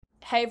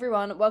Hey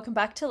everyone, welcome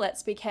back to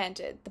Let's Be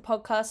Candid, the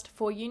podcast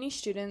for uni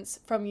students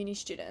from uni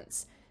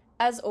students.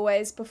 As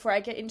always, before I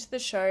get into the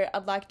show,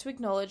 I'd like to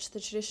acknowledge the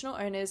traditional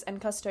owners and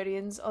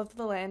custodians of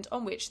the land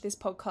on which this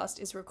podcast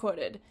is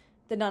recorded,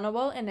 the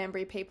Ngunnawal and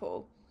Ngambri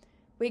people.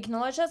 We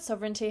acknowledge that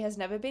sovereignty has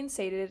never been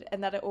ceded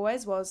and that it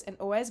always was and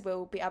always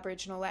will be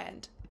Aboriginal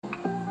land.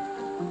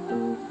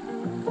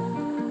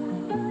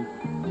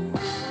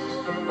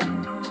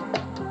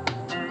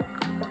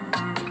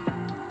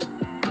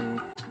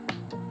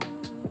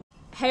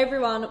 Hey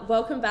everyone,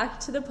 welcome back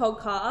to the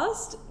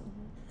podcast.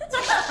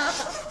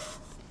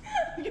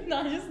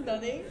 No, just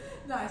nodding.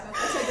 Nice.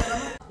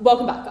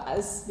 Welcome back,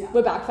 guys. Yeah.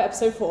 We're back for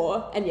episode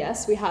 4, and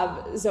yes, we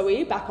have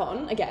Zoe back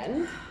on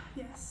again.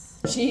 Yes.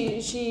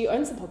 She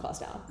owns the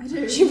podcast now. I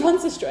do. She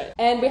runs the show.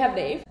 And we have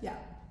Neve. Yeah.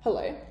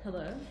 Hello.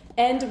 Hello.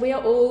 And we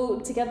are all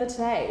together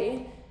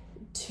today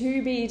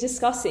to be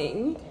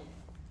discussing...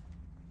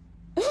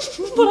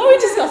 What are we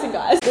discussing,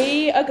 guys?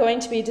 We are going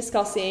to be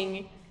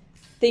discussing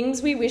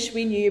things we wish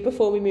we knew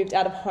before we moved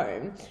out of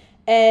home.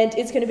 And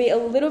it's going to be a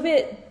little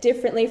bit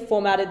differently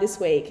formatted this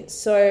week.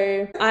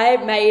 So I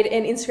made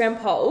an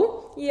Instagram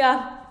poll.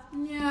 Yeah,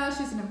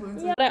 she's an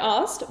influencer. I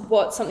asked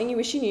what's something you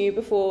wish you knew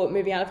before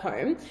moving out of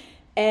home.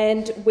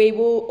 And we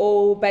will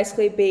all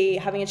basically be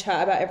having a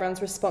chat about everyone's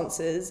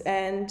responses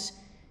and,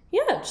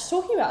 yeah, just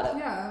talking about it.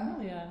 Yeah.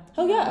 Oh yeah.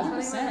 Hell yeah. Chatting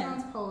about 100%.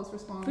 everyone's polls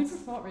response. Food for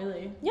thought,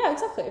 really. Yeah,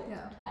 exactly.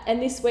 Yeah. And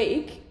this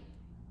week,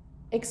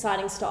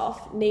 exciting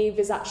stuff, Neve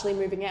is actually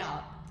moving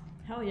out.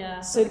 Hell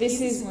yeah. So this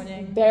is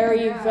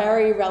very,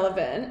 very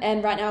relevant.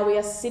 And right now we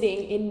are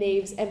sitting in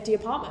Neve's empty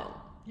apartment.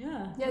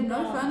 Yeah. Yeah,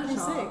 no pretty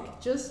furniture.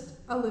 Just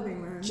a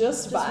living room.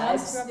 Just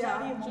vibes.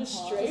 Yeah,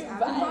 just straight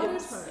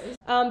vibes.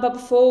 But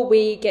before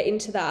we get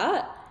into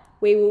that,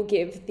 we will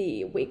give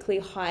the weekly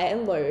high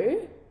and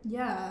low.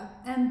 Yeah,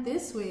 and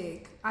this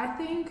week, I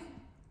think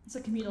It's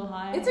a communal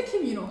high. it's a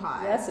communal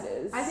high. Yes, it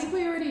is. I think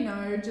we already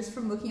know just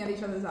from looking at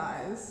each other's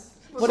eyes.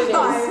 What it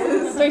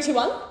is. 3, 2,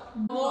 1.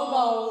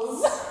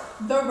 Balls.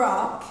 The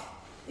Rock.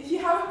 If you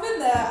haven't been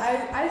there,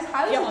 I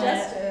highly Get on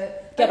suggest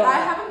it. Get Like, on I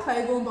it. haven't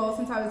played Lawn Ball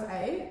since I was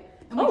 8.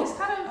 And we just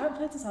kind I of... haven't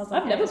played since I was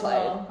I've never as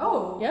well.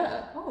 Oh.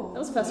 Yeah. Oh. That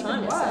was the first even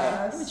time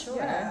yesterday. worse. Immature.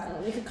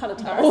 Yeah. You can kind of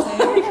tell.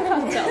 Embarrassing. You can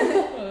kind of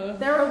tell.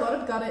 There were a lot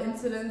of gutter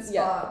incidents,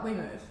 Yeah. but we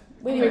move.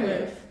 We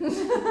Anyway. move.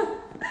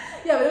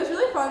 Yeah, but it was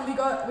really fun. We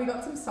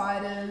got some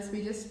ciders.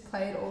 We just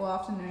played all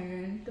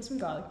afternoon. Got some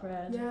garlic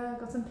bread. Yeah,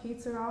 got some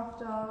pizza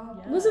after.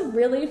 Yeah. It was a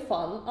really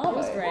fun arvo. It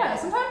was great. Yeah,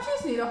 sometimes you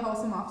just need a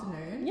wholesome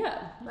afternoon.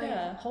 Yeah. Like,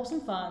 Yeah.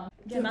 Wholesome fun.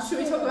 Should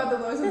we talk about the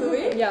lows of the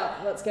week? Yeah,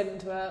 let's get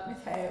into it.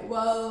 Okay,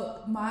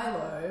 well, my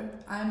low,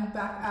 I'm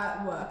back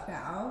at work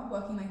now,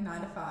 working like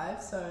 9 to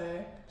 5,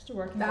 so Just a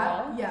working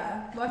that, girl.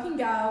 yeah, working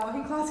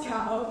class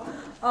gal,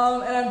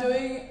 and I'm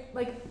doing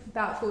like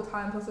that full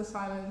time plus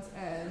assignments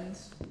and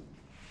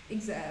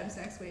exams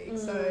next week,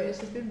 so it's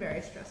just been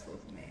very stressful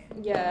for me.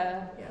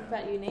 Yeah. Yeah. What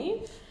about you,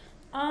 Neve?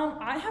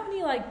 I don't have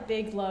any like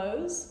big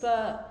lows,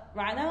 but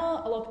right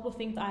now a lot of people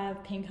think that I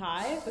have pink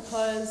eye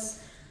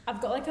because I've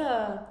got like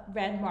a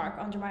red mark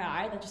under my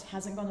eye that just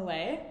hasn't gone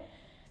away,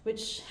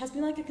 which has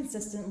been like a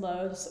consistent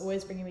low, just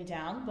always bringing me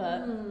down,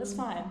 but that's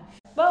fine.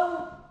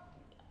 Well,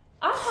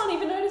 I can't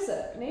even notice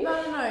it, Neve.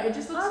 No, it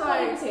just looks I can't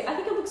like, even see it. I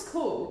think it looks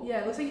cool. yeah,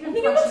 it looks like you've I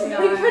been think it looks punched in the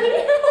really eye.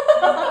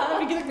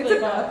 pretty. It's It's a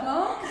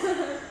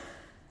birthmark.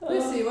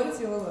 Lucy, what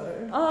is your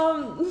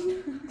low?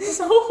 This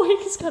whole week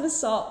has kind of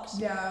sucked.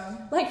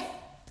 Yeah. Like,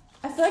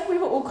 I feel like we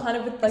were all kind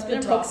of with like It's the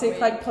been a rough toxic week.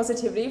 like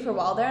positivity for a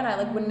while there, and I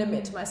like wouldn't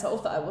admit to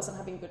myself that I wasn't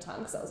having a good time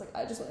because I was like,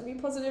 I just want to be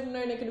positive,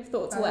 no negative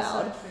thoughts That is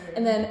allowed. so true.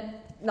 And then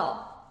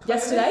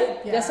yesterday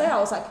I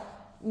was like,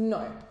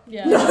 no.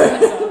 Yeah.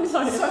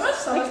 So much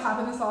stuff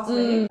happened this last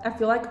week. I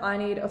feel like I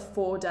need a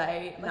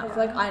 4-day. I feel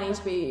like I need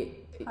to be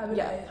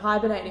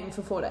hibernating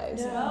for 4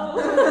 days.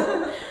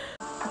 Yeah.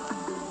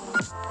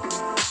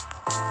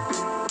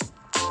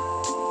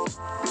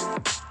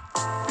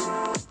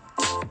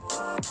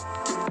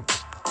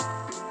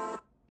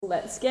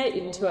 Let's get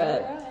into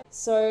it.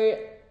 So,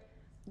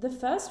 the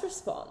first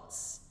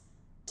response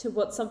to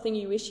what's something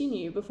you wish you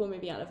knew before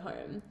moving out of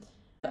home.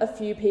 A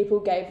few people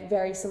gave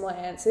very similar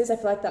answers. I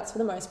feel like that's for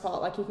the most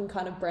part, like you can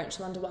kind of branch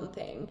them under one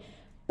thing.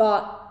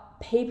 But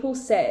people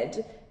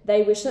said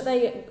they wish that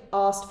they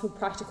asked for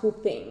practical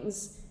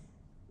things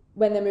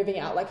when they're moving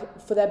out,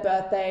 like for their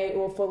birthday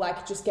or for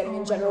like just getting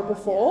in general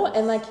before. Yes.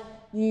 And like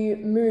you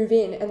move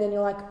in and then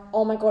you're like,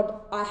 oh my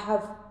God, I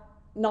have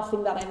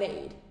nothing that I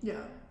need.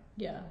 Yeah.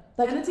 Yeah.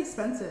 Like, And it's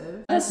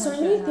expensive. there's so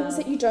many things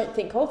that you don't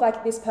think of.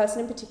 Like this person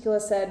in particular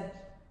said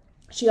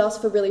she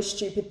asked for really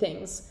stupid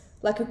things,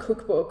 like a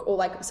cookbook or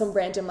like some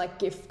random like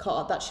gift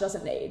card that she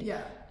doesn't need.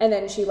 Yeah. And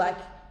then she like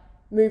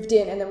moved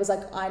in and then was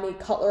like, I need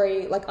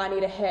cutlery, like I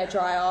need a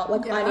hairdryer,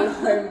 like I need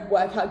home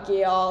workout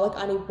gear, like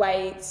I need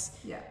weights,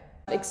 Yeah.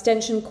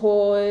 extension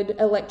cord,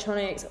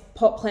 electronics,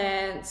 pot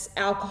plants,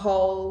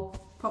 alcohol.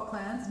 Pot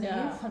plants,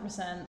 Yeah. Neve.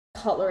 100%.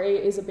 Cutlery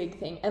is a big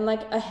thing, and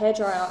like a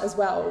hairdryer as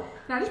well.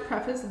 Can I just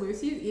preface,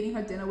 Lucy is eating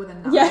her dinner with a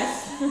knife.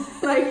 Yes.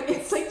 Like,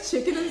 it's like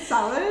chicken and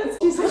salad.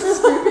 She's like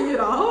scooping it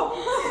up.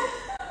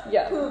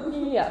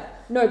 Yeah.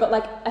 No, but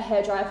like a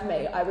hairdryer for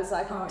me, I was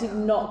like,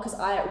 not, because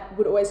I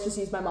would always just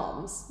use my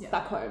mum's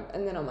back home.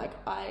 And then I'm like,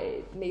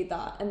 I need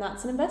that. And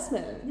that's an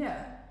investment.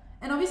 Yeah.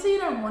 And obviously you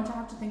don't want to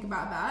have to think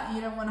about that.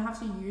 You don't want to have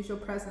to use your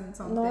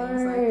presents on No,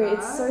 things like that.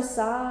 it's so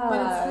sad.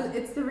 But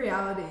it's the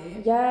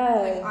reality.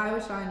 Yeah. Like, I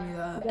wish I knew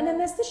that. And then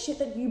there's the shit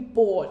that you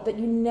bought that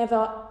you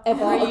never,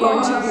 ever Oh,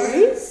 want to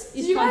use.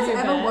 Did you guys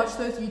ever watch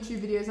those YouTube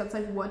videos that's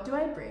like, what do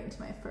I bring to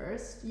my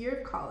first year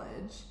of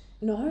college?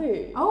 No.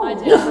 Oh, I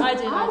did.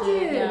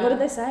 Yeah. What did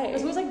they say?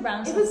 It was like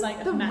random. It was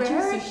like the a matching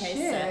rarest suitcase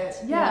shit.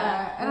 set.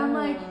 Yeah. And I'm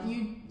like,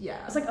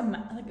 It's like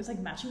it's like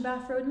matching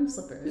bathrobe and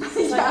slippers.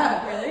 It's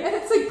yeah. like, really? And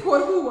it's like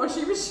portable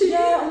washing machine.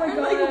 Yeah, oh my I'm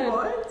God. like,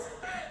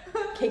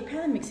 what? Cake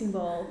pan and mixing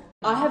bowl.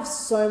 I have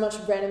so much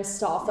random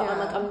stuff that I'm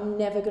Yeah. like, I'm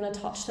never going to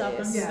touch Stuff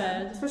this. and- Yeah.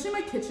 Bed. Especially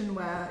my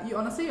kitchenware. You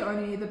honestly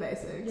only need the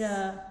basics.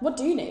 Yeah. What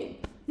do you need?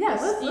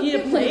 Yeah, You need a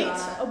get into plate,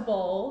 that. a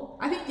bowl,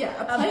 I think, a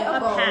plate, a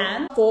bowl.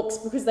 pan. Forks,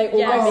 because they all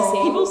Yeah, go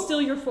missing. people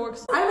steal your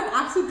forks. I have an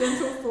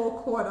accidental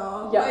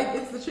 4/4. Yeah. Like,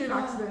 it's literally an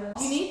accident.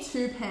 You need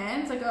 2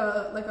 pans, like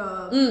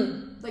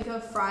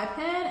a fry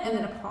pan and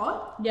then a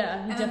pot.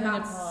 Yeah, you And then definitely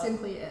that's need a pot.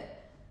 simply it.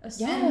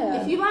 Yeah.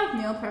 And if you like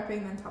meal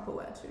prepping, then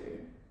Tupperware too.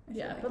 I feel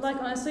Yeah, like but it's like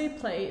good. honestly,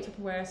 plate,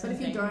 Tupperware, But same if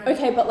you thing. don't,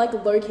 Okay, but like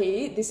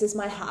low-key, this is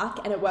my hack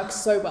and it works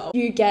so well.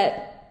 You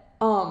get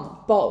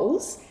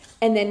bowls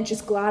and then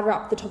just glad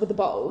wrap the top of the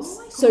bowls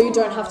Oh my so you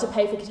don't God. have to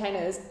pay for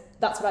containers.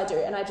 That's what I do.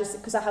 And I just,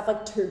 because I have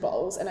like 2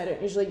 bowls and I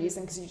don't usually use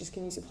them because you just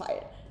can use your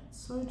plate.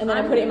 so And then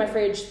I put it in my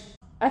fridge.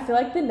 I feel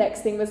like the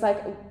next thing was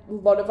like a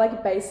lot of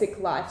like basic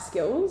life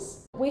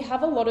skills. We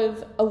have a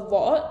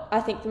lot. I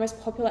think the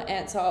most popular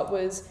answer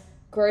was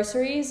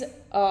groceries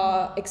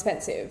are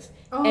expensive.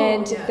 Oh,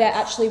 And yes. there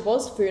actually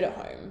was food at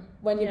home.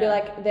 When you'd be Yeah.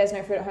 like, there's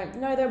no food at home.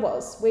 No, there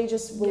was. We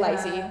just were Yeah.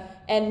 lazy.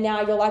 And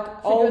now you're like,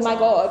 oh Figure my us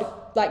God,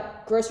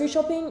 like grocery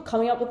shopping,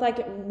 coming up with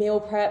like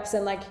meal preps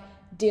and like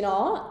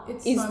dinner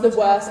It's is so the much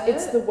worst. effort.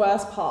 It's the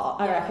worst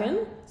part, I Yeah.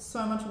 reckon. So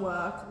much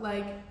work.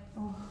 Like,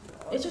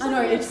 It's just I like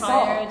know, when you're it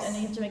tired sucks. and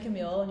you have to make a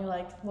meal and you're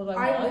like, what do I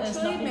I want? And there's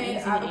literally nothing made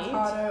easy to eat.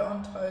 avocado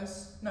on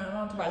toast. No,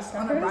 not on Rice toast.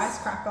 On a crackers? rice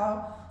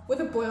cracker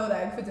with a boiled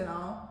egg for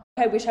dinner.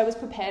 I wish I was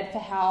prepared for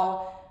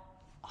how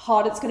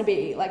hard it's going to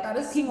be, like That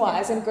is- cooking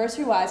wise yeah. and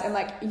grocery wise, and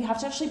like you have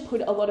to actually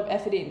put a lot of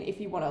effort in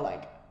if you want to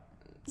like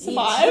If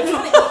survive. you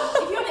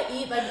want to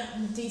eat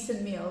like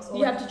decent meals or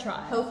You like, have to try.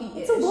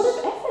 healthy-ish. It's a lot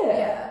of effort.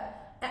 Yeah.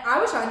 And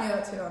I wish I knew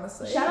that too,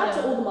 honestly. Shout out to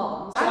Yeah. all the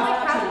moms. I'm Shout like,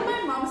 out how to did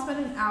you. my mum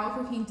spend an hour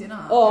cooking dinner?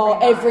 Oh,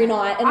 every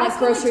night. And I like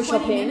spent, grocery 20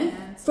 shopping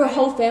minutes. for a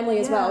whole family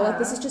as well. Like Yeah.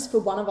 this is just for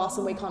one of us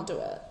and we can't do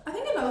it. I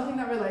think another thing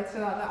that relates to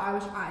that I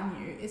wish I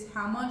knew is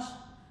how much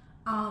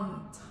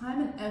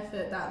time and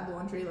effort that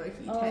laundry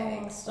low-key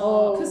takes.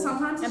 Oh. Because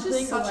sometimes it's And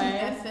just putting such away.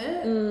 an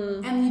effort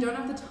Mm. and you don't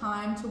have the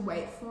time to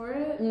wait for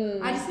it.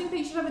 I just think that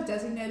you should have a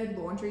designated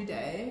laundry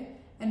day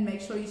and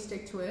make sure you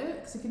stick to it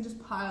because it can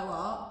just pile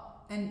up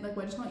and like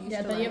we're just not used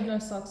Yeah, to then you like, have no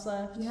socks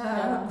left.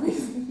 yeah,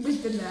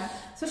 we've been there.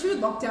 Especially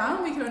with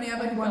lockdown, we could only have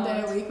like Oh one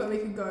day God. a week where we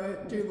could go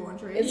do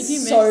laundry. It's If you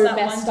so missed that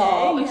messed one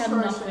day, up. you had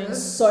Atrocious. nothing.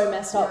 So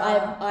messed up.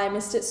 Yeah. I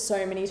missed it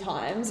so many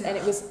times and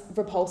it Yeah. was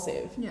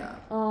repulsive. Yeah.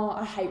 Oh,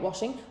 I hate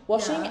washing.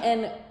 Yeah.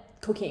 And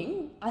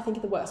cooking, I think,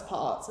 are the worst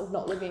parts of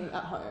not living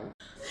at home.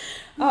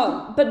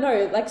 But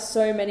no, like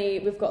so many,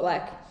 we've got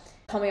like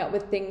coming up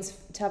with things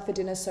to have for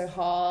dinner so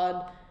hard,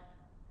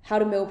 how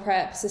to meal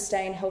prep,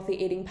 sustain healthy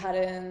eating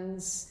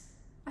patterns.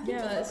 I think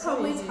Yeah, you can it's so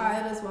probably easy. tie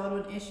it as well to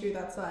an issue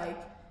that's like,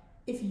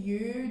 if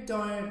you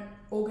don't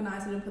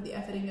organize it and put the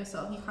effort in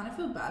yourself, you kind of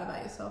feel bad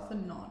about yourself for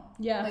not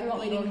Yeah, like for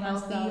not being eating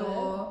organised healthy about it.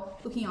 or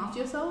looking after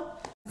yourself.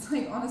 It's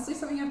like honestly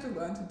something you have to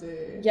learn to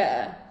do.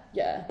 Yeah.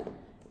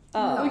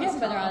 That We was get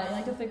better tough. at it.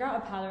 Like to figure out a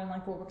pattern,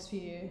 like what works for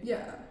you. Yeah,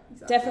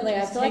 exactly. Definitely.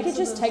 I It feel like it takes a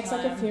just little takes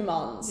like a time. few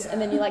months Yeah.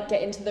 and then you like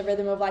get into the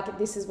rhythm of like,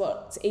 this is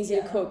what's easy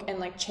to Yeah. cook and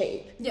like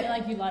cheap. Yeah,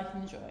 And, like you like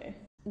and enjoy.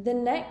 The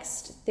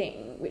next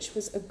thing, which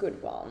was a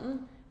good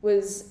one,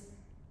 was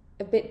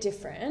a bit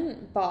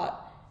different, but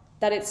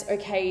that it's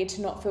okay to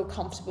not feel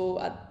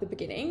comfortable at the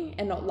beginning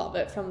and not love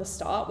it from the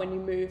start when you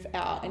move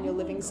out and you're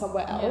living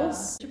somewhere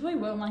else. You probably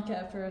won't like it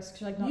at first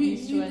because you're like not you,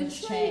 used to you it.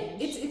 It's literally-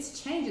 change.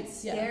 It's change.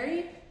 It's Yeah.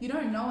 scary. You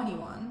don't know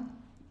anyone.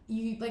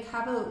 You like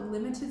have a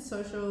limited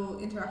social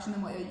interaction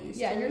than what you're used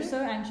Yeah, to. and you're so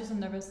anxious and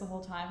nervous the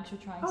whole time because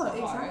you're trying Oh,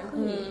 so hard.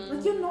 exactly. Mm.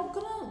 Like you're not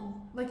gonna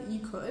like you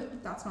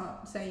could. That's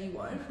not saying you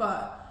won't,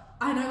 but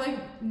I know like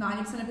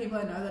 90% of people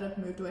I know that have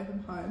moved away from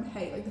home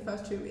hate like the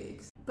first 2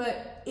 weeks.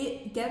 But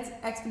it gets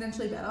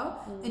exponentially better,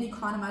 and you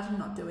can't imagine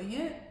not doing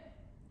it.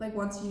 Like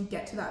once you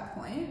get to that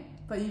point,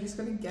 but you just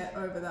gotta get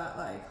over that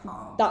like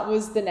hump. That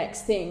was the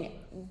next thing.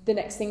 The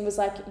next thing was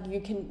like,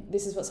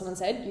 this is what someone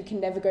said, you can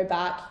never go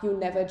back. You'll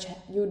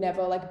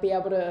never like be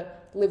able to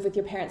live with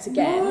your parents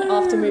again No.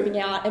 after moving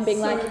out and being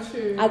So like,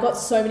 true. I got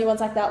so many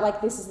ones like that.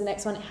 Like this is the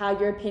next one, how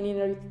your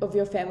opinion of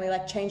your family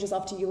like changes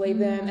after you leave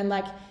them, and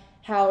like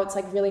how it's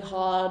like really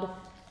hard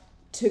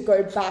to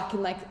go back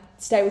and like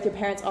stay with your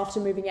parents after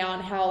moving out,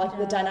 and how like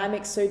the Yeah.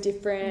 dynamic's so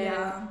different.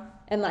 Yeah.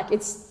 And like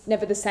it's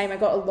never the same. I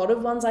got a lot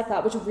of ones like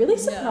that, which really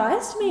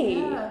surprised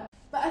me. Yeah.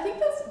 But I think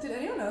did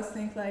anyone else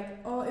think like,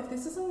 oh, if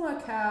this doesn't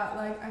work out,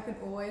 like I can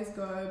always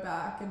go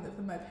back and live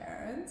with my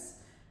parents?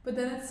 But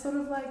then it's sort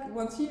of like,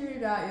 once you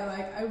move out, you're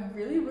like, I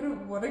really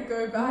wouldn't want to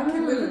go back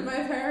and live with my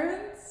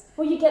parents.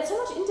 Well, you get so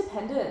much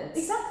independence.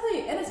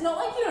 Exactly. And it's not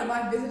like you don't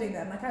mind visiting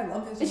them. Like, I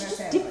love visiting It's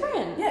my just family.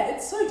 different. Yeah,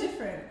 it's so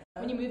different.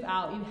 When you move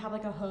out, you have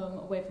like a home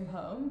away from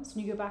home. So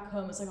when you go back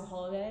home, it's like a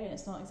holiday, and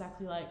it's not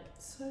exactly like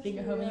So being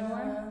at true, home yeah.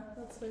 anymore.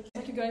 That's so true. It's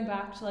like you're going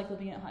back to like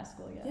living at high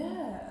school again.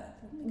 Yeah.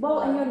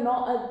 Well, and you're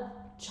not a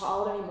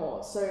child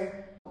anymore, so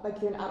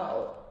like you're an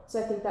adult. So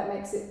I think that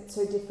makes it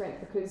so different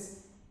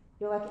because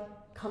you're like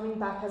coming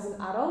back as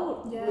an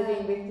adult,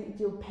 living with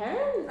your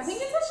parents. I think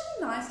it's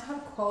actually nice to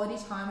have quality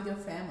time with your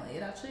family.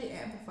 It actually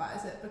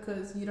amplifies it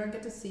because you don't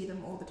get to see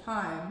them all the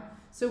time.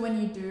 So when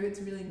you do, it's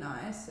really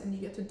nice and you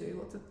get to do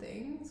lots of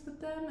things with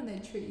them and they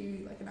treat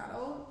you like an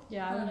adult.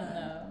 Yeah, I wouldn't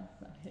know.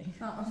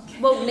 Oh, okay.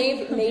 Well,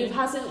 Neve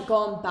hasn't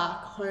gone back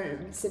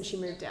home since she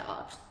moved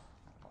out.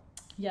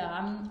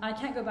 Yeah, I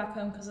can't go back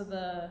home because of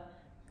the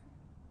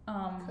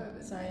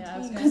COVID-19. sorry, yeah, I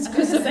was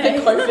Because of the say,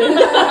 COVID.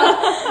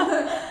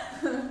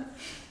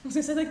 I was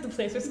gonna say like the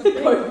place or something.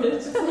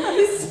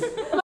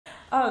 COVID.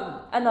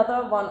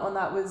 Another one on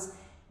that was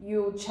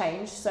you'll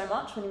change so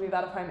much when you move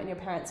out of home and your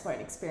parents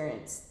won't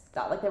experience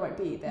that. Like they won't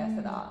be there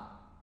for that.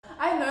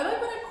 I know, like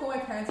when I call my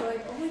parents, they're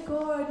like, "Oh my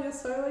god, you're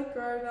so like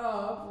grown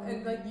up,"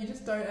 and like you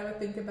just don't ever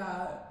think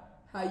about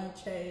how you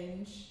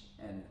change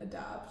and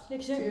adapt. Yeah,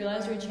 because you don't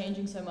realise you're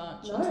changing so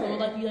much No. until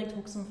like you like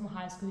talk to someone from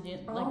high school who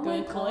didn't like Oh go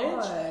my to college,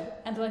 God.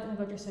 and they're like, "Oh my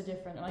god, you're so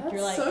different." And like That's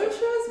you're like, so true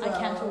as well. I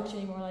can't talk to you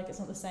anymore. Like it's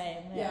not the same.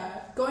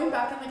 Yeah, going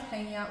back and like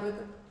hanging out with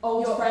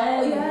Old your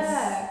friends.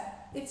 Yeah,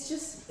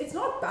 it's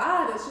not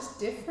bad. It's just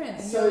different.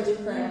 And So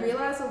different. You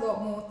realize a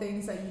lot more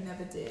things that you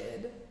never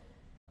did.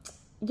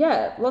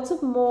 Yeah, lots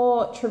of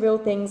more trivial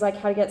things like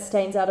how to get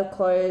stains out of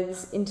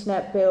clothes,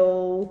 internet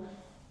bill,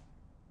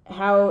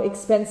 how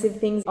expensive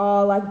things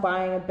are, like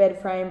buying a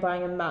bed frame,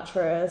 buying a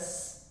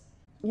mattress,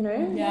 you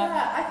know?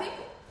 Yeah.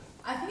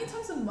 I think in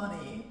terms of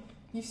money,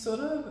 you sort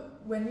of,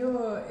 when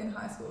you're in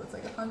high school, it's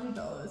like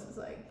 $100. It's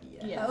like,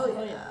 hell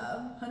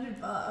yeah,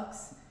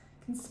 $100,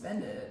 can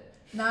spend it.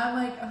 Now I'm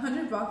like,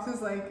 $100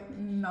 is like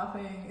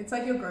nothing. It's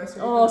like your grocery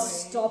Oh, bill.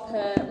 stop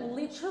it.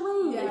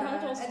 Literally. Yeah,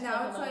 can't also and now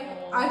spend it's it like, on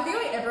all. I feel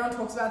like everyone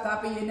talks about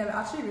that, but you never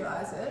actually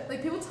realize it.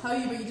 Like people tell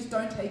you, but you just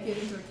don't take it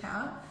into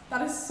account.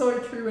 That is so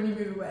true when you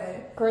move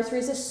away.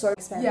 Groceries are so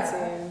expensive.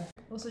 Yeah.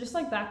 Also, just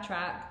like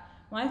backtrack.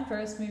 When I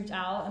first moved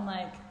out and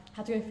like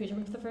had to go food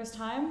shopping for the first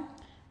time,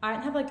 I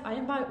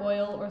didn't buy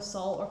oil or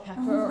salt or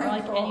pepper or my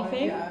like God,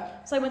 anything.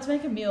 yeah. So I went to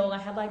make a meal and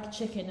I had like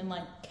chicken and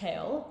like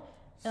kale.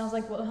 And I was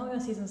like, what the hell am I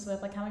gonna season this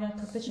with? Like, how am I gonna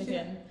cook the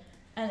chicken?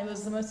 And it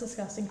was the most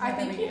disgusting thing I I've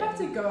think ever you have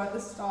to eaten. go at the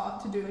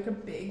start to do like a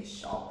big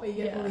shop where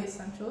you get all the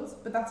essentials,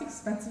 but that's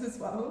expensive as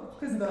well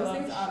because those Gosh.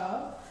 things add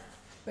up.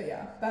 But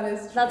yeah, that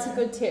is true. That's a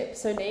good tip.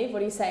 So, Neve,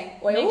 what are you saying?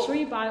 Oil? Make sure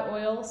you buy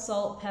oil,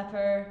 salt,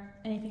 pepper,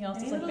 anything else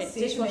Any that's like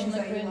little dishwashing seasonings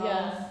that you liquid,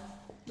 love. yeah.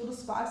 Little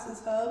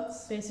spices,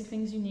 herbs. Basic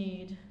things you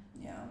need.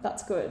 Yeah.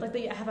 That's good. Like that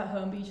you have at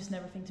home but you just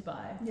never think to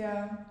buy.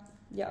 Yeah.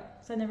 Yeah.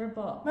 So I never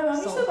bought My mum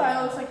used to salt buy and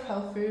all this like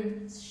health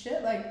food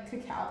shit, like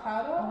cacao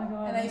powder. Oh my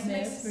God, and I used to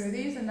make Nives.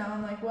 smoothies, and now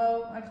I'm like,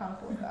 well, I can't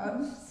afford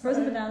that.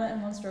 frozen banana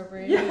and one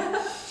strawberry.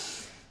 Yeah.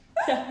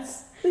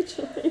 Yes,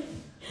 literally.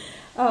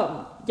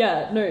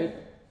 Yeah, no,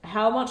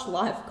 how much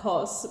life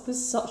costs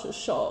was such a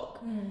shock.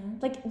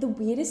 Like, the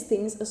weirdest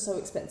things are so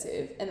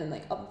expensive, and then,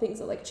 like, other things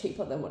are, like,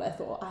 cheaper than what I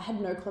thought. I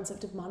had no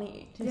concept of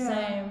money. Yeah.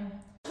 Same.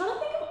 I'm trying to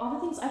think of other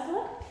things. I feel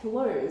like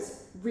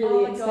pillows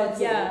really Oh my God,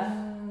 expensive.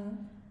 yeah.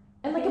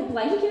 And, like, a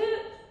blanket.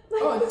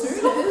 Like, Oh, stuff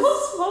dude,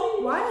 costs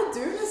money. Why are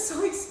doonas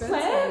so expensive?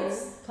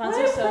 Plants. Plants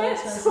Why are so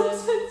plants so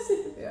expensive.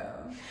 expensive? Yeah.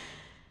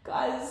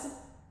 Guys,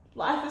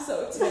 life is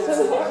so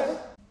expensive.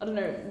 I don't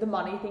know, the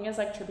money thing is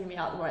like tripping me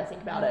out the more I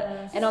think about it.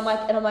 Yes. And I'm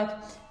like,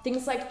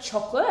 things like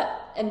chocolate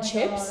and Oh my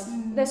chips,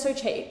 God. they're so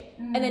cheap.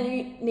 And then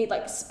you need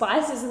like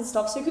spices and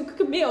stuff so you can cook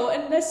a meal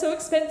and they're so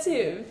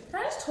expensive. Can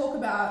I just talk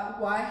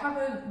about why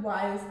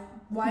is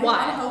Why?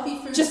 unhealthy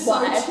food Just is so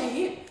why?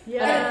 cheap?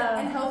 Yeah.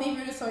 And healthy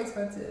food is so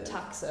expensive.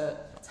 Tax it.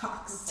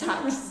 Tax.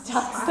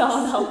 Tax the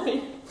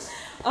unhealthy.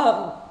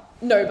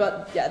 No,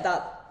 but yeah,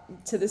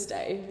 that to this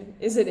day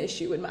is an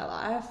issue in my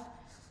life.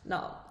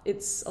 No,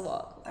 it's a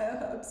lot. I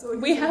have so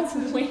We have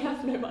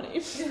no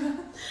money. Yeah.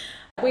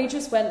 We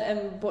just went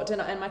and bought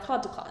dinner and my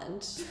card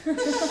declined.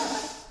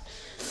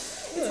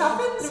 It's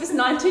happened. It was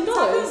 $19. It's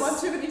happened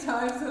one too many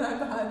times and I'm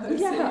behind those.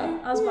 Yeah.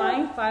 I was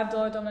buying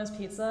 $5 Domino's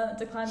pizza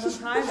and it declined one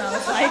time and I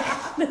was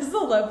like, this is a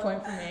low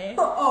point for me.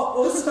 Oh,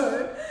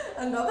 also,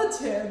 another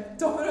tip.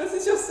 Domino's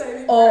is your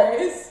saving Oh.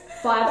 grace.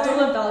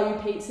 $5 value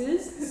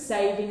pizzas,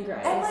 saving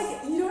grace. And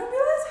like, you don't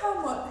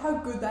realize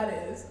how good that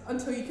is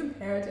until you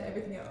compare it to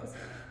everything else.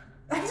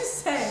 I'm just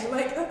saying,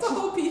 like, that's a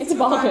whole pizza. It's a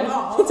bargain.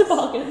 $5. It's a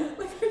bargain.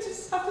 Like, you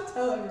just have to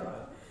tell everyone.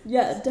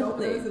 Yeah, Just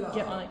definitely. Domino's it up.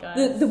 Get on it,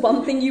 guys. The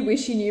one thing you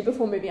wish you knew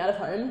before moving out of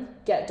home,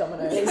 get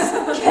Domino's.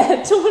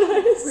 Get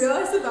Domino's.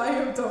 Realize the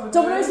value of Domino's.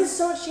 Domino's is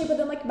so much cheaper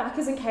than like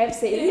Macca's and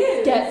KFC. It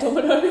is. Get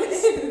Domino's.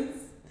 It is.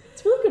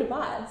 It's really good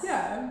advice.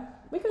 Yeah.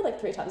 We go like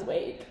 3 times a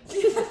week.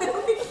 We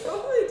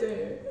probably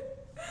do.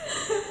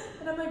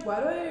 And I'm like,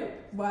 why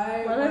am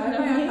I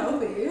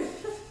unhealthy?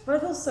 But I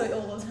feel so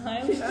ill all the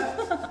time.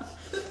 Yeah.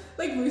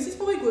 Like Lucy's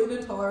probably gluten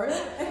intolerant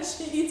and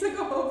she eats like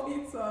a whole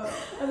pizza.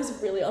 I was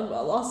really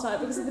unwell last night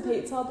because of the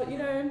pizza, but you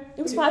know,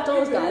 it was $5,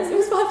 guys. It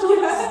was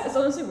 $5. Yeah. It's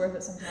honestly worth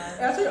it sometimes.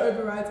 It actually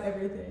overrides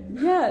everything.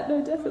 Yeah,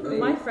 no, definitely.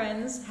 My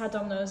friends had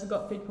Domino's and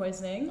got food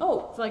poisoning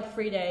for like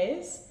 3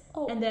 days.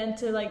 Oh. And then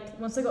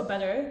once they got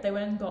better, they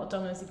went and got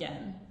Domino's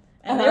again.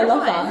 And they I were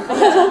love fine.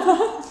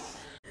 that.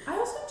 I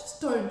also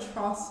just don't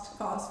trust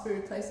fast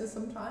food places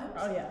sometimes.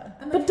 Oh yeah.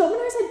 And But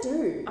Domino's I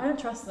do. I don't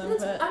trust them, and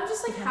but I'm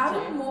just like, you how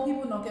have do to. more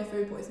people not get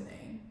food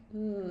poisoning?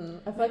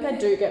 I feel like I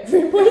do get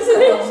food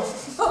poisoning.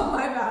 Oh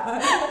my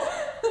bad.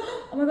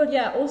 Oh my god,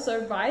 yeah.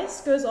 Also,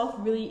 rice goes off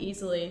really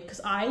easily because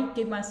I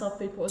give myself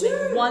food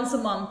poisoning once a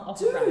month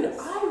off of rice.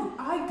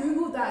 I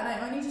googled that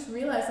and I only just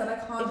realised that I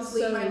can't It's just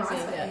leave so my rice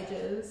easy, for yeah.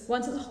 ages.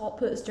 Once it's hot,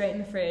 put it straight in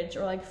the fridge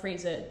or like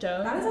freeze it.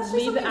 Don't That is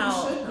actually leave it something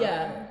out. you should know.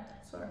 Yeah,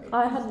 Sorry.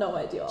 I had no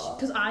idea.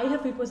 because I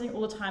have food poisoning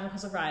all the time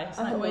because of rice. I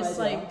And I had no always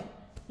idea. like,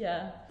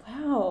 yeah,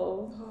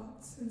 Wow. Oh,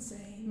 it's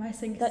insane. my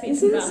sink. That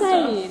sinks is and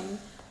bad insane.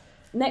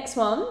 Next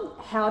one,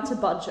 how to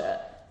budget.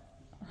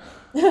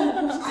 I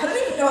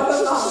don't even know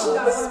if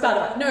that's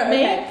Spat it.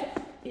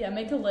 No,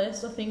 Make a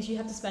list of things you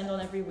have to spend on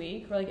every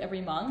week or like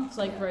every month,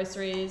 so like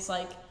groceries,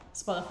 like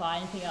Spotify,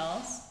 anything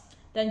else.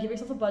 Then give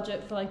yourself a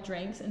budget for like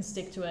drinks and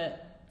stick to it.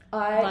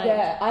 I do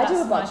a that's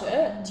my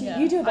budget. thing. Yeah,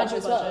 You do a I budget do a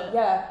as well. budget.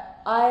 Yeah.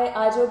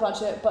 I do a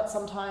budget, but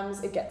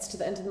sometimes it gets to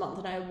the end of the month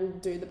and I will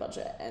do the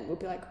budget and we'll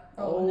be like,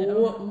 Oh, oh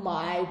no.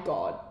 my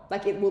god.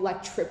 Like it will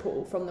like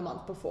triple from the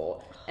month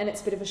before and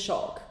it's a bit of a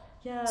shock.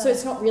 Yeah. So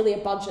it's not really a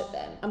budget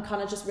then. I'm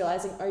kind of just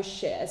realising, oh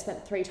shit, I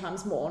spent 3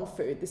 times more on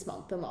food this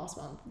month than last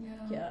month.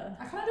 Yeah.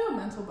 I kind of do a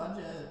mental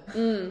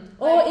budget.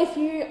 Or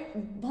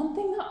one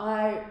thing that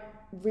I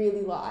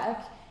really like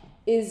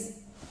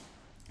is,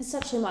 this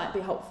actually might be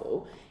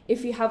helpful,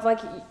 if you have like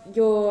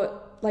your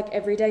like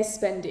everyday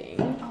spending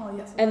Oh,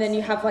 yes. and then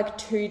you have like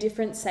 2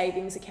 different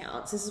savings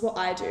accounts. This is what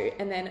I do.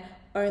 And then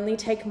only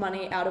take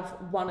money out of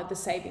one of the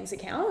savings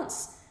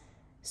accounts.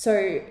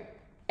 So,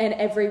 and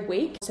every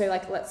week, so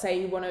like let's say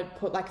you want to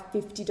put like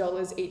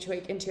 $50 each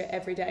week into your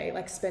everyday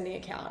like spending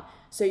account.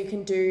 So you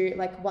can do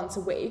like once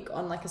a week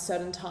on like a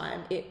certain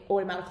time, it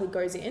automatically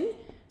goes in.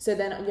 So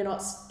then you're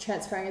not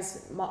transferring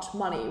as much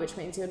money, which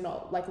means you're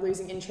not like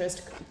losing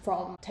interest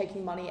from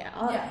taking money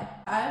out. Yeah,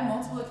 I have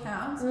multiple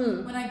accounts.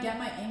 When I get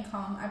my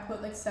income, I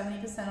put like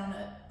 70%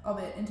 of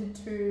it into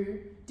 2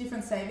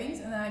 different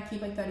savings, and then I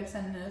keep like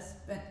 30% in a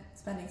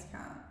spendings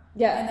account.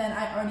 Yeah. And then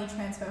I only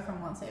transfer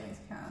from one savings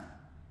account.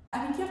 I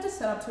think you have to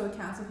set up 2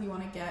 accounts if you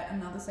want to get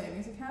another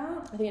savings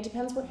account. I think it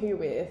depends who you're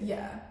with.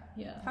 Yeah.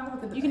 Yeah. Have a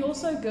look at the You can bank.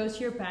 also go to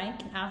your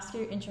bank and ask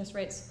your interest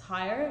rates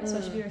higher,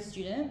 especially if you're a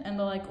student, and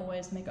they'll like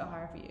always make it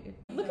higher for you.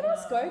 Look at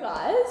us go,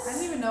 guys. I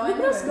didn't even know Look I at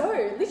knew us it. go, I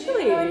didn't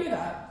literally. even know I knew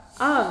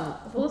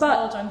that. With all this But-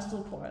 knowledge, I'm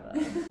still poor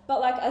though.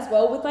 But like as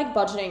well with like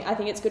budgeting, I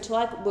think it's good to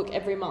like look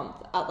every month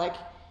at like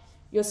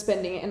your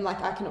spending and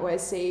like I can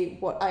always see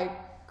what I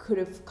could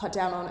have cut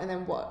down on and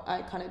then what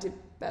I kind of did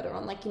better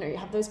on. Like, you know, you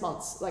have those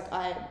months, like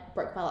I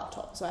broke my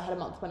laptop, so I had a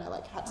month when I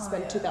like had to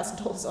spend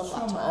 $2,000 on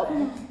laptop.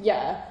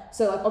 Yeah,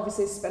 so like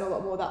obviously spend a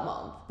lot more that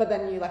month, but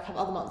then you like have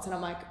other months and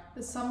I'm like,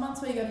 There's some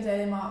months where you go to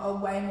Daily Mart are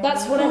way more.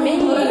 that's than what you I mean.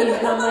 thought.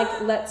 And I'm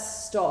like,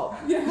 let's stop.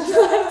 Yeah.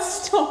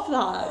 Let's stop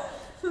that.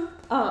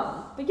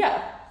 But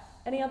yeah,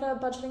 any other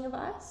budgeting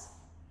advice?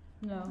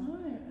 No. No,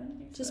 I don't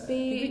think Just so. I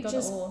think be we got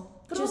just it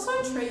all. But just-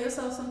 also treat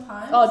yourself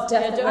sometimes. oh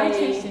Yeah, don't be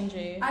definitely. too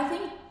stingy. I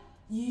think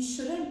you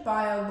shouldn't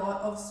buy a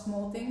lot of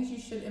small things. You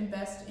should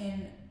invest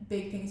in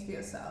big things for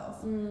yourself.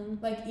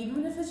 Like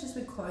even if it's just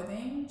with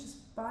clothing,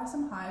 just buy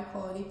some higher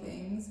quality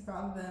things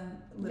rather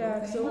than little Yeah,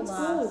 'cause things. it'll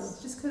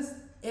last. Just because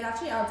it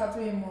actually adds up to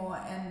be more,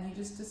 and you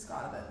just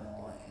discard a bit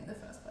more in the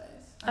first place.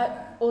 I I don't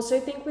know. also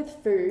think with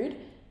food,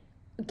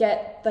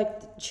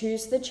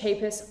 choose the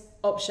cheapest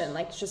option.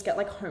 Like just get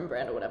like home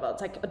brand or whatever.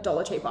 It's like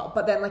 $1 cheaper.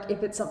 But then like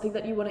if it's something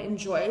that you want to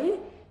enjoy,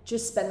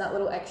 just spend that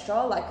little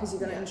extra, like because you're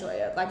gonna enjoy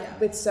it. Like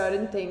with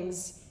certain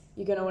things,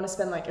 you're gonna want to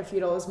spend like a few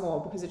dollars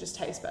more because it just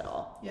tastes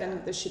better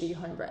than the shitty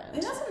home brand.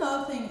 And that's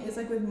another thing is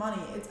like with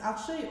money, it's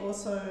actually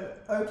also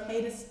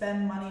okay to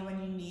spend money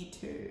when you need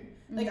to.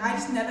 Like I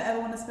just never ever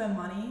want to spend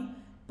money,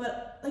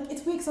 but like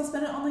it's weird 'cause I'll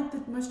spend it on like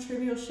the most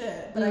trivial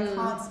shit, but I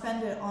can't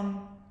spend it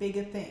on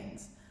bigger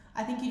things.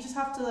 I think you just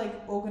have to like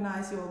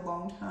organize your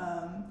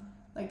long-term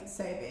like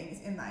savings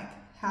in like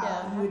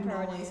how you would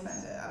normally priorities.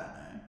 spend it. I don't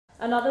know.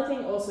 Another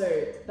thing also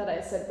that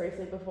I said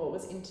briefly before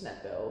was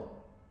internet bill.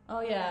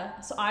 Oh yeah.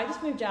 So I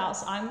just moved out,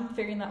 so I'm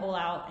figuring that all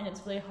out, and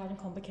it's really hard and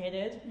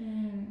complicated.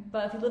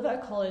 But if you live at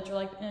a college or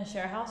like in a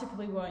share house, you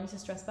probably won't need to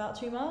stress about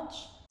too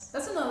much.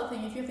 That's another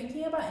thing. If you're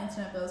thinking about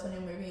internet bills when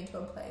you're moving into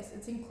a place,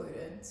 it's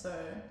included, so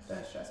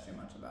don't stress too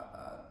much about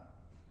that.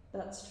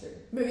 That's true.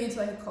 Moving into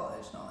like a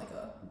college, not like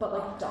a. But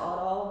like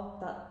data,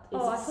 that is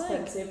I feel like-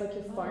 expensive. Like,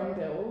 your phone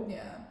bill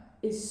Yeah.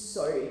 is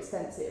so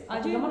expensive.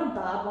 I think do- I'm on a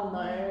bad one though.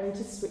 I need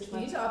to switch You my.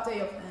 need to update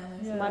your plan.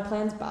 Yeah. My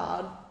plan's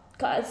bad.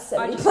 Guys,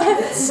 send I me just-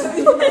 plans.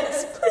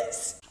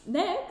 Please.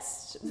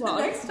 Next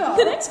one. Next up.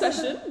 The next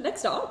question.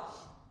 Next up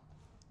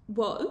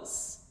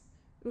was.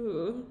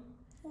 Ooh.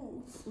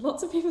 Ooh.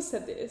 Lots of people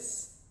said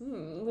this.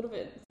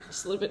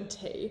 Just a little bit of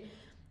tea.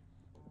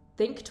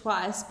 Think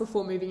twice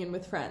before moving in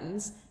with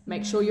friends.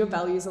 Make sure your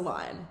values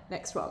align.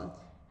 Next one.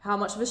 How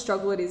much of a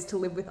struggle it is to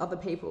live with other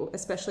people,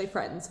 especially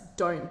friends.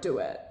 Don't do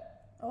it.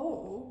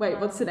 Oh. Wait,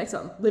 what's the next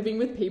one? Living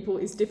with people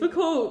is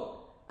difficult.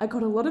 I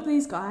got a lot of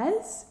these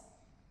guys.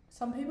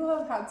 Some people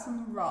have had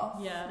some rough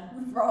and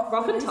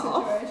living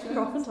tough. situations.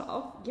 Rough and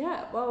tough.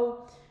 Yeah,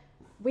 well,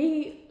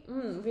 we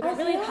don't I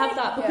really feel have like-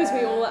 that because we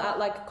yeah. all are at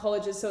like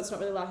colleges, so it's not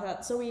really like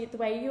that. So the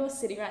way you're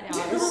sitting right now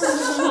is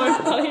so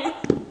funny.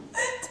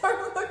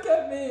 Don't look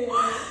at me.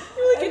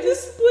 You're like in the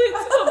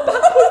splits up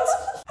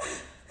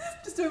backwards.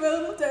 Just doing my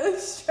little daily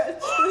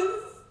stretches.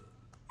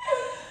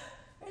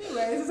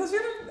 Anyways,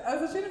 I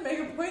was actually gonna make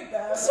a point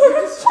there.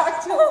 Sorry. You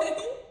distracted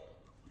me.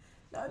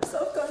 Now I'm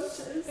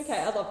self-conscious. Okay,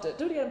 I loved it.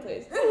 Do it again,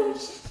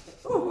 please.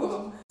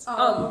 Ooh.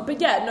 But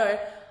yeah, no,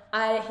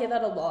 I hear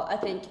that a lot. I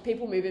think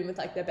people move in with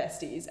like their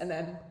besties and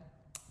then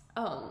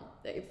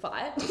they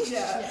fight.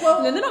 Yeah. And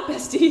Well, then they're not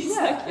besties.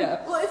 yeah. Like,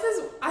 yeah. Well,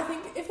 I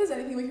think if there's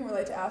anything we can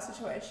relate to our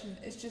situation,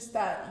 it's just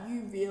that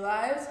you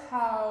realize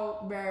how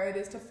rare it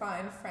is to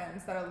find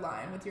friends that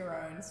align with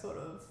your own sort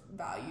of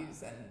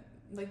values and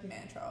like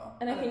mantra.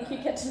 And I don't think know.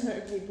 you get to know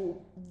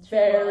people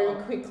very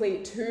well.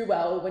 quickly too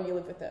well when you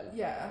live with them.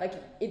 Yeah. Like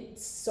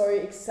it's so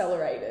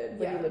accelerated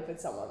when Yeah. you live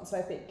with someone. So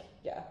I think,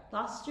 yeah.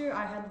 Last year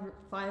I had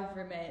 5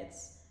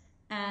 roommates,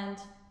 and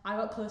I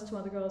got close to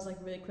one of the girls like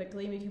really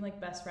quickly and became like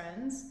best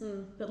friends.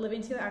 But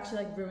living together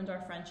actually like ruined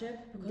our friendship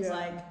because Yeah.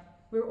 like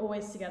we were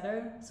always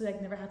together, so we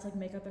like never had to like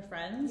make other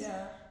friends.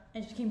 Yeah.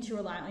 And it just became too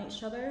reliant on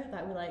each other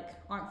that we like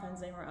aren't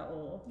friends anymore at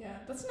all. Yeah.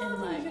 That's another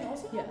And, thing. You like, can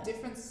also have yeah.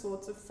 different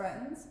sorts of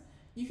friends.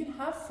 You can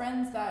have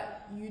friends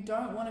that you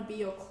don't want to be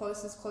your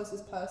closest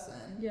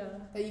person. Yeah.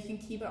 That you can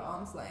keep at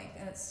arm's length,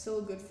 and it's still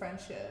a good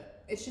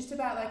friendship. It's just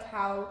about like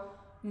how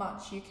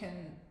much you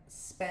can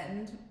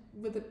spend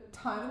with the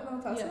time with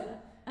another person. Yeah.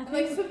 I And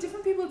think like for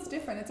different people, it's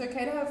different. It's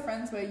okay to have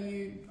friends where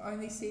you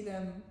only see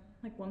them.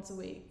 like once a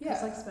week. Yeah.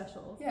 It's like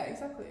special. Yeah,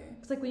 exactly.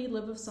 It's like when you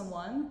live with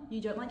someone,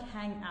 you don't like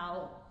hang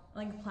out,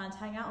 like plan to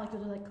hang out, like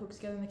you'll just like cook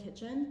together in the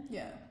kitchen,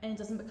 Yeah, and it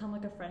doesn't become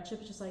like a friendship.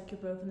 It's just like you're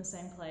both in the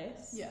same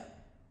place. yeah,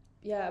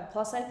 Yeah,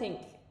 plus I think,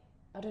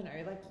 I don't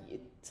know, like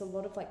it's a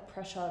lot of like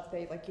pressure if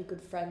they like your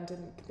good friend,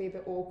 and it could be a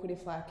bit awkward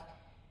if like,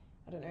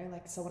 I don't know,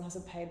 like someone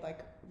hasn't paid like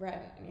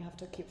rent and you have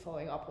to keep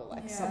following up, or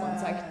like Yeah,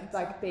 someone's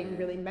like being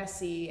exactly. really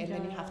messy and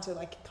then you Yeah. have to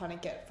like kind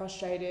of get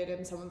frustrated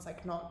and someone's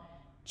like not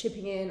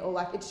chipping in, or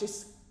like it's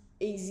just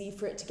easy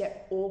for it to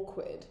get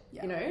awkward,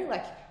 Yeah. you know,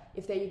 like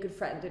if they're your good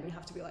friend and you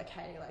have to be like,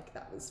 hey, like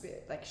that was a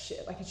bit like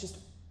shit, like it's just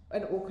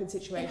an awkward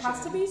situation. it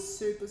has to be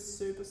super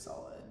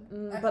solid.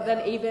 I But then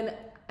feel. even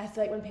I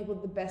feel like when people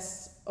are the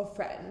best of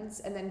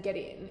friends and then get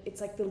in, it's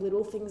like the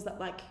little things that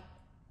like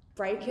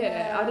break it.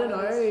 Yeah, I don't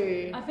that's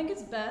know. I think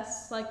it's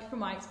best, like from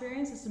my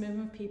experience, is to move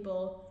in with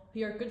people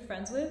who you're good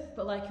friends with,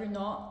 but like you're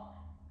not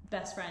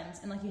best friends,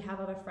 and like you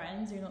have other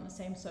friends, you're not in the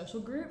same social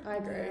group. I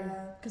agree.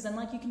 Yeah, Because then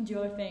like you can do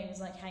other things,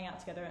 like hang out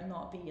together, and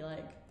not be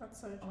like, that's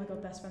so true. oh my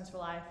god, best friends for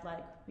life.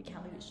 Like we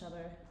can't leave each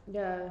other.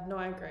 Yeah, no,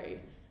 I agree.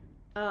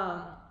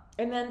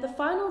 And then the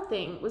final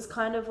thing was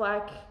kind of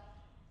like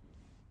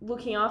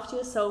looking after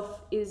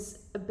yourself is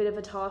a bit of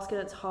a task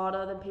and it's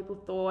harder than people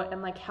thought,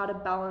 and like how to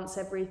balance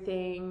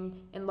everything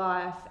in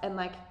life and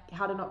like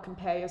how to not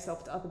compare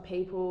yourself to other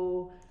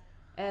people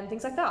and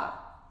things like that.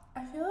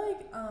 I feel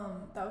like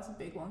that was a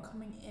big one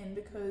coming in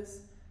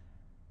because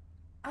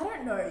I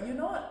don't know, you're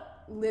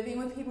not living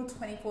with people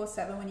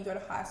 24/7 when you go to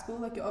high school.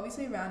 Like you're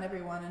obviously around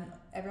everyone and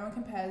everyone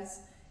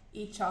compares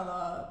each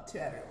other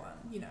to everyone,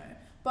 you know.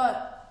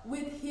 But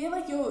with here,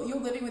 like you're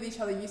living with each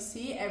other, you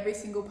see every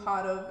single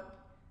part of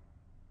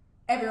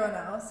everyone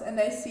else and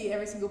they see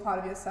every single part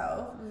of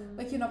yourself.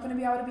 Like you're not going to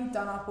be able to be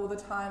done up all the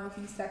time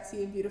looking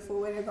sexy and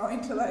beautiful when you're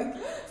going to like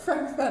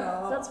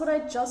Frankfurter. That's what I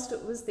just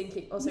was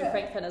thinking. Also, Yeah.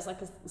 Frankfurter's like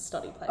a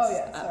study place Oh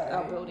yeah, at sorry.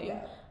 our building.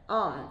 Yeah.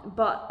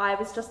 But I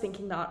was just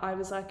thinking that I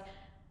was like,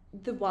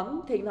 the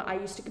one thing that I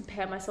used to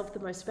compare myself the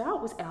most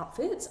about was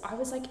outfits. I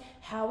was like,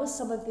 how are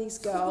some of these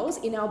girls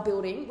in our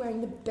building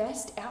wearing the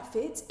best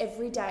outfits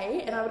every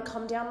day? And I would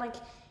come down like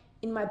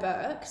in my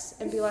Birks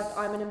and be like,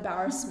 I'm an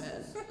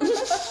embarrassment.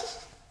 That's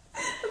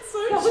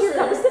so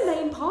That was the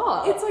main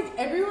part. It's like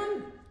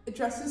everyone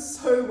dresses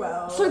so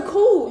well. so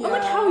cool. I'm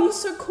like, Yeah. how are you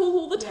so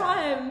cool all the Yeah.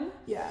 time?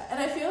 Yeah, and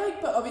I feel like,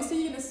 but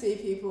obviously you're gonna see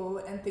people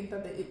and think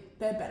that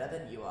they're better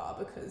than you are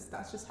because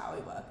that's just how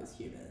we work as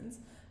humans.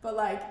 But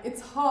like,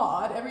 it's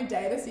hard every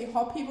day to see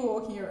hot people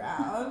walking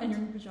around. And you're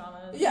in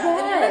pajamas. Yeah, and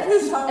you're in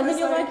Yes. pajamas, And then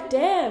you're like,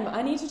 damn,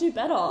 I need to do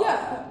better.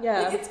 yeah,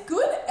 Yeah. Like, it's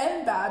good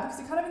and bad because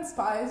it kind of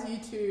inspires you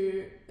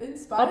to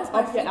inspires my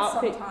Up your feet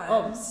outfit.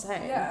 sometimes. Oh,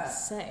 same. Yeah.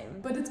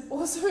 Same. But it's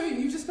also,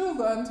 you just gotta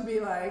learn to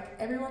be like,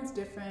 everyone's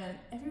different,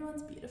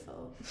 everyone's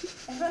beautiful,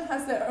 everyone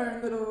has their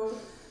own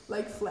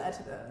like flair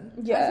to them.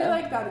 Yeah. I feel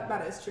like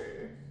that is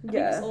true. I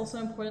think it's also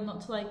important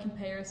not to like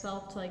compare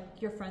yourself to like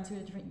your friends who are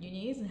at different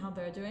unis and how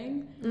they're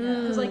doing.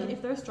 Because like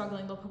if they're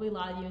struggling, they'll probably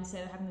lie to you and say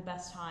they're having the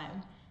best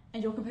time,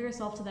 and you'll compare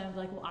yourself to them and be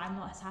like, well, I'm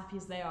not as happy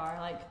as they are.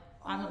 Like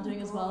I'm not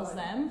doing as well as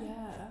them. Yeah.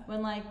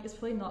 When like it's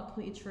probably not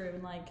completely true,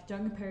 and like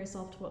don't compare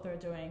yourself to what they're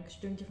doing because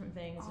you're doing different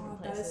things,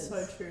 different places. That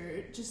is so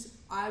true.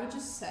 I would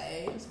just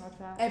say It's hard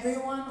facts.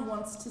 everyone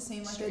wants to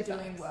seem like Straight they're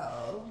doing facts.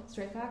 well.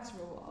 Straight facts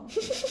rule well.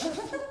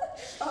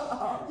 Shut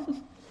up.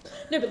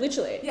 No, but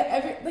literally.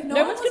 Yeah, No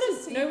no one's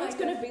one's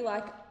gonna be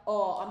like,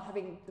 oh, I'm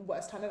having the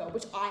worst time ever,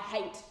 which I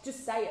hate.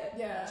 Just say it.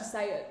 Yeah. Just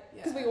say it.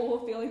 Yeah. Because we all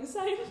are feeling the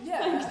same.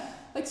 Yeah.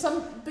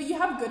 But you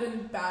have good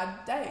and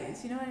bad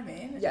days, you know what I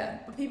mean? Yeah.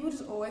 But people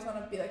just always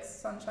want to be like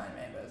sunshine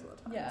rainbows all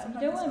the time. Yeah,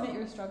 Sometimes you don't it's want to admit not.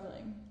 you're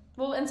struggling.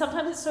 Well, and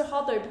sometimes it's so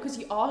hard though because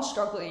you are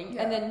struggling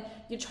Yeah. and then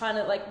you're trying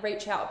to like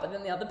reach out, but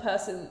then the other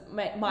person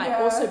might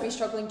Yeah. also be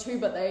struggling too,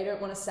 but they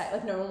don't want to say,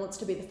 like no one wants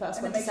to be the first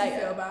And one it to makes say you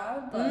feel it.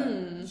 bad, but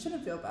you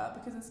shouldn't feel bad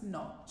because it's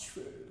not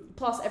true.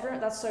 Plus,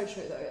 that's so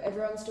true though.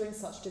 Everyone's doing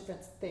such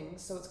different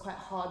things, so it's quite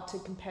hard to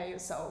compare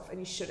yourself, and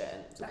you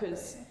shouldn't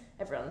because Exactly.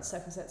 everyone's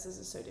circumstances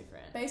are so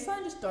different.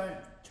 Baseline, just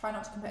try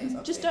not to compare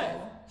yourself Just to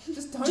people.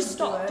 Just don't Just do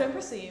stop. it. Don't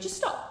perceive. Just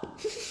stop.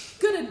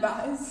 Good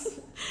advice.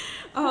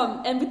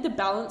 And with the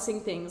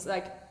balancing things,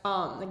 like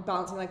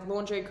balancing like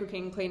laundry,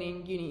 cooking,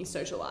 cleaning, uni,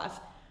 social life,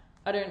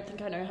 I don't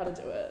think I know how to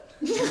do it.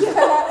 Yeah,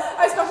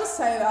 I was about to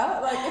say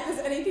that. Like, if there's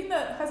anything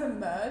that has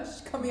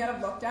emerged coming out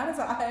of lockdown, is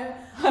that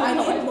I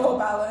need more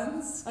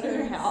balance. I don't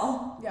know 'cause-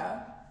 how.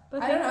 Yeah.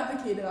 But I don't have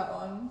the key to that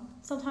one.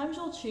 sometimes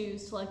you'll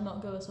choose to like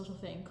not go a social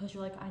thing because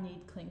you're like, I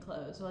need clean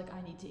clothes or like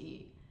I need to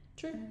eat.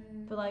 True.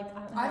 But like I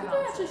don't know I how think to I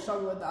balance actually it.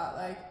 struggle with that.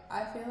 Like,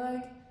 I feel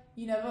like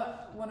you never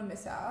want to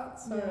miss out,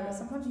 so Yeah.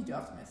 sometimes you do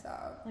have to miss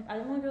out. Like I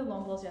didn't want to go to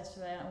long balls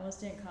yesterday. I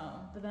almost didn't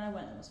come, but then I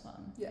went and it was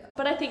fun. Yeah.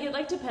 But I think it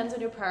like depends on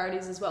your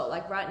priorities as well.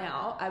 Like right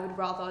now, I would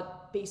rather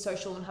be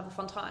social and have a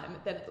fun time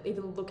than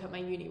even look at my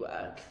uni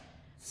work.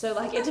 So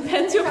like it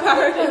depends your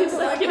priorities.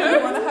 Like you if you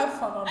know. want to have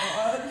fun or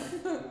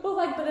not. Well,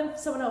 like, but then for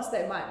someone else,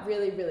 they might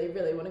really, really,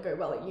 really want to go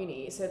well at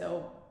uni,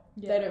 so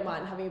they don't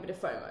mind having a bit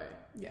of FOMO.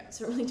 Yeah.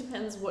 So it really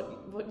depends what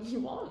you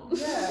want.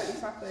 Yeah,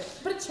 exactly.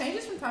 But it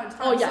changes from time to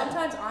time. Oh, yeah.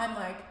 Sometimes I'm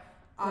like,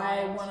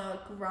 I Grind. want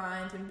to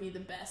grind and be the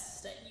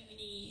best at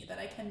uni that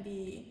I can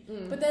be.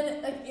 Mm. But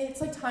then like it's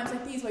like times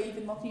like these where you've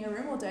been locked in your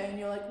room all day and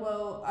you're like,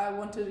 well, I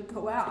want to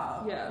go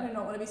out. Yeah. I do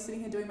not want to be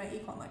sitting here doing my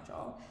econ lecture.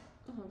 Oh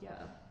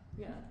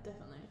yeah,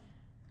 definitely.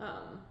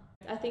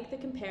 I think the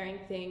comparing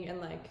thing and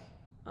like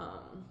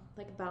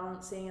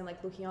balancing and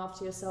like looking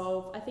after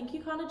yourself, I think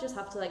you kind of just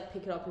have to like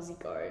pick it up as you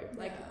go.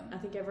 Like Yeah. I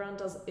think everyone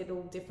does it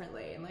all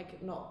differently, and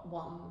like not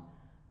one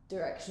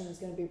direction is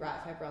going to be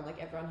right for everyone.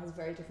 Like everyone has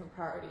very different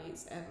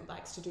priorities and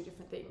likes to do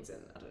different things,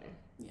 and I don't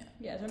know.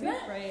 Yeah, don't Can be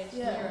I- afraid to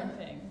yeah. do your own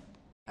thing.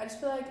 I just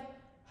feel like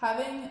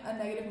having a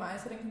negative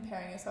mindset and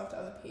comparing yourself to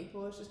other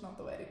people is just not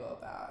the way to go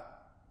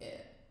about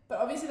it. But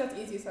obviously that's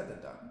easier said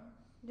than done.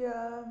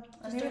 Yeah.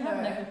 I Just don't don't have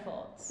know. negative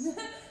thoughts.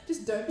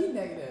 Just don't be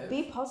negative.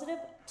 Be positive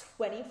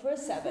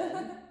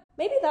 24/7.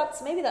 Maybe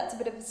that's a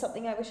bit of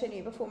something I wish I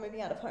knew before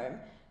moving out of home.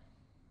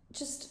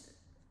 Just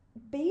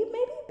be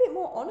maybe a bit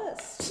more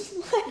honest.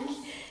 Like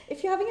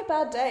if you're having a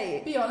bad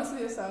day, Be honest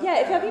with yourself. yeah,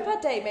 if you're having a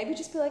bad day, maybe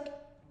just be like,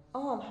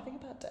 oh, I'm having a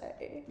bad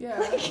day. Yeah.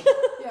 Like,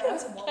 Yeah,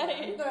 that's that's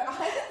okay. No, I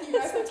think you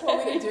guys have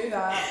told me to do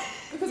that.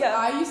 Because Yeah.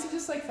 I used to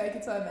just like fake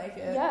it till I make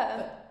it. Yeah.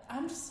 But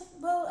I'm just like,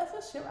 well, I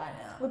feel shit right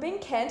now. We're being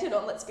candid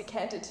on Let's Be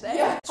Candid today.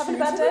 Yeah, Having a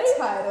true bad to day?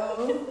 the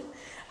title.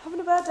 Having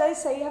a bad day,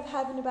 say you have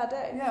having a bad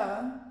day.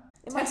 Yeah.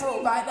 It might Text me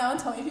help. right now and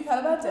tell me if you've had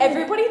a bad day.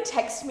 Everybody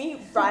text me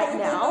right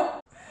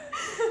now.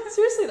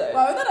 Seriously though.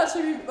 Why would that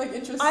actually be like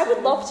interesting? I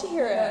would love to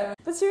hear it. Yeah.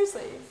 But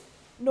seriously,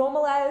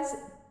 normalize.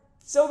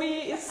 Zoe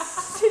is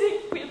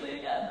sitting weirdly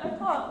again. I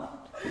can't.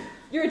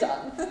 You're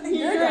done.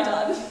 You're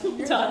done.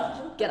 You're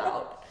done. Get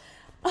out.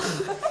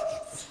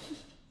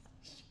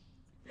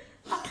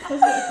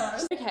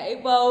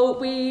 Okay, well,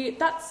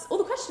 that's all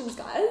the questions,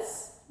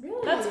 guys.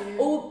 Really? That's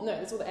all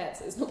the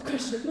answers, not the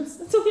questions.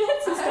 That's all the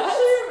answers, I guys.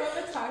 actually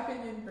remember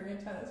typing in bring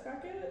a tennis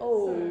racket.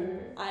 Oh, So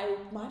I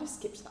might have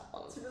skipped that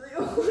one. it's really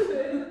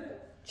awkward.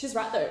 She's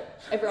right though,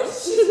 everyone.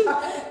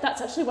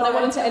 That's actually what I Buy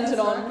a wanted to end it tennis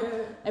on.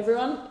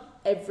 racket.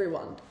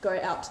 Everyone, go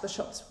out to the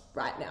shops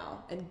right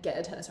now and get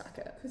a tennis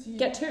racket. 'Cause you,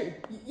 Get 2,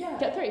 yeah.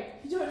 get 3.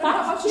 You don't know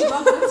how much you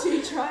love it until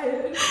you try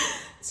it.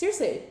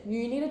 Seriously,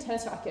 you need a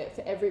tennis racket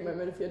for every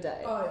moment of your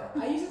day. Oh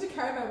yeah. I used it to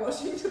carry my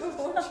washing to the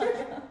laundry.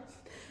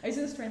 I used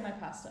to strain my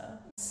pasta.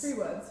 3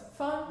 words.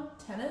 Fun,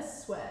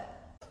 tennis,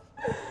 sweat.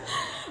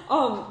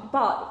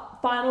 But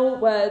final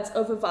words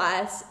of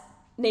advice.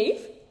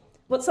 Neve,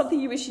 what's something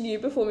you wish you knew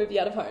before moving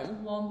out of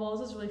home? Lawn bowls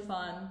is really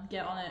fun.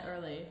 Get on it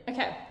early.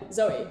 Okay,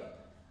 Zoe.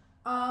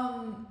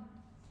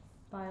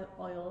 Buy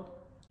oil.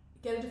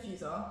 Get a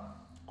diffuser.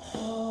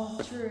 Oh,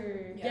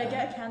 true. Yeah. Yeah,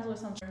 get a candle or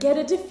something. Get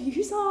a It makes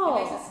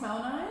diffuser. it smell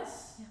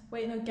nice.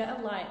 Wait, no, get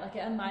a light. Like,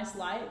 get a nice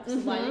light. 'Cause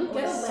Mhm. the light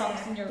Get a always sucks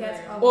lamp, in your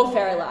get room. a- Or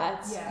fairy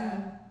lights. Yeah.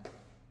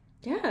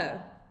 Yeah.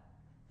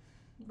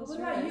 What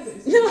about you,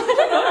 yours? Lucy? I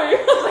don't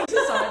know. Like,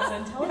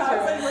 Sorensen, tell us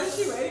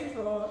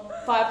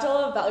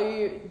 $5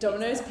 value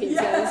Domino's pizzas.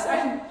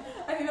 Yeah,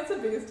 I think that's the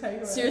biggest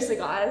takeaway. Seriously,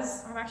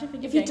 guys. I'm actually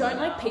thinking If you of getting don't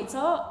one like now.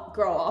 pizza,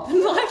 grow up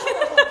and like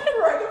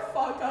Grow the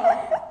fuck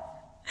up.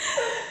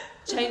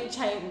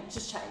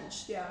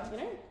 change. Yeah. You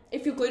know,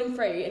 if you're gluten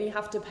free and you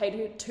have to pay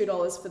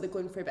 $2 for the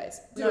gluten free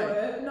base, Do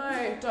it.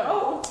 No, don't.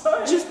 Oh,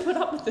 don't. Just put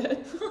up with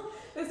it.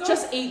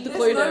 Just eat the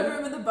there's gluten. no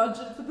room in the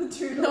budget for the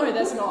 $2. No,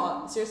 there's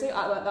not. Seriously,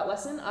 I learned that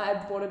lesson. I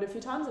bought it a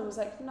few times and was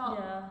like, no,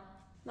 Yeah.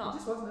 no. It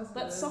just wasn't as good.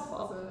 Let's as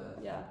suffer.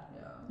 it- Yeah.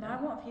 Yeah. Now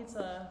I want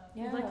pizza.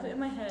 Yeah. Like put it in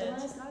my head.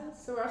 Nice, guys.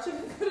 So we're actually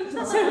going to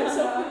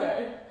So off we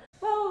go.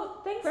 Well,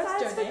 thanks Press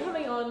guys for donate.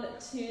 coming on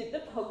to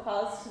the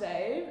podcast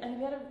today, and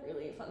we had a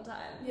really fun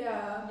time.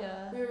 Yeah.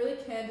 Yeah. We were really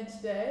candid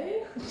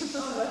today.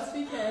 Let's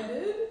be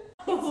candid.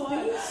 It's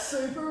been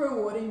super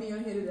rewarding being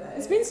on here today.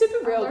 It's been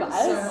super real, I've learned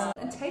guys. so much.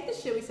 And take the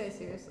shit we say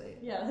seriously.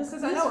 Yeah.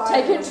 Because I know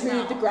I Take will. it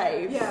to the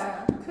grave.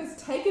 Yeah, because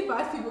take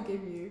advice people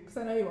give you, because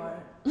I know you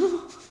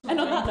won't. And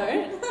on that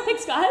note,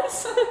 thanks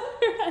guys.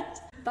 Right.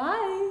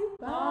 Bye.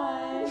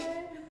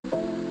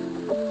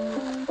 Bye.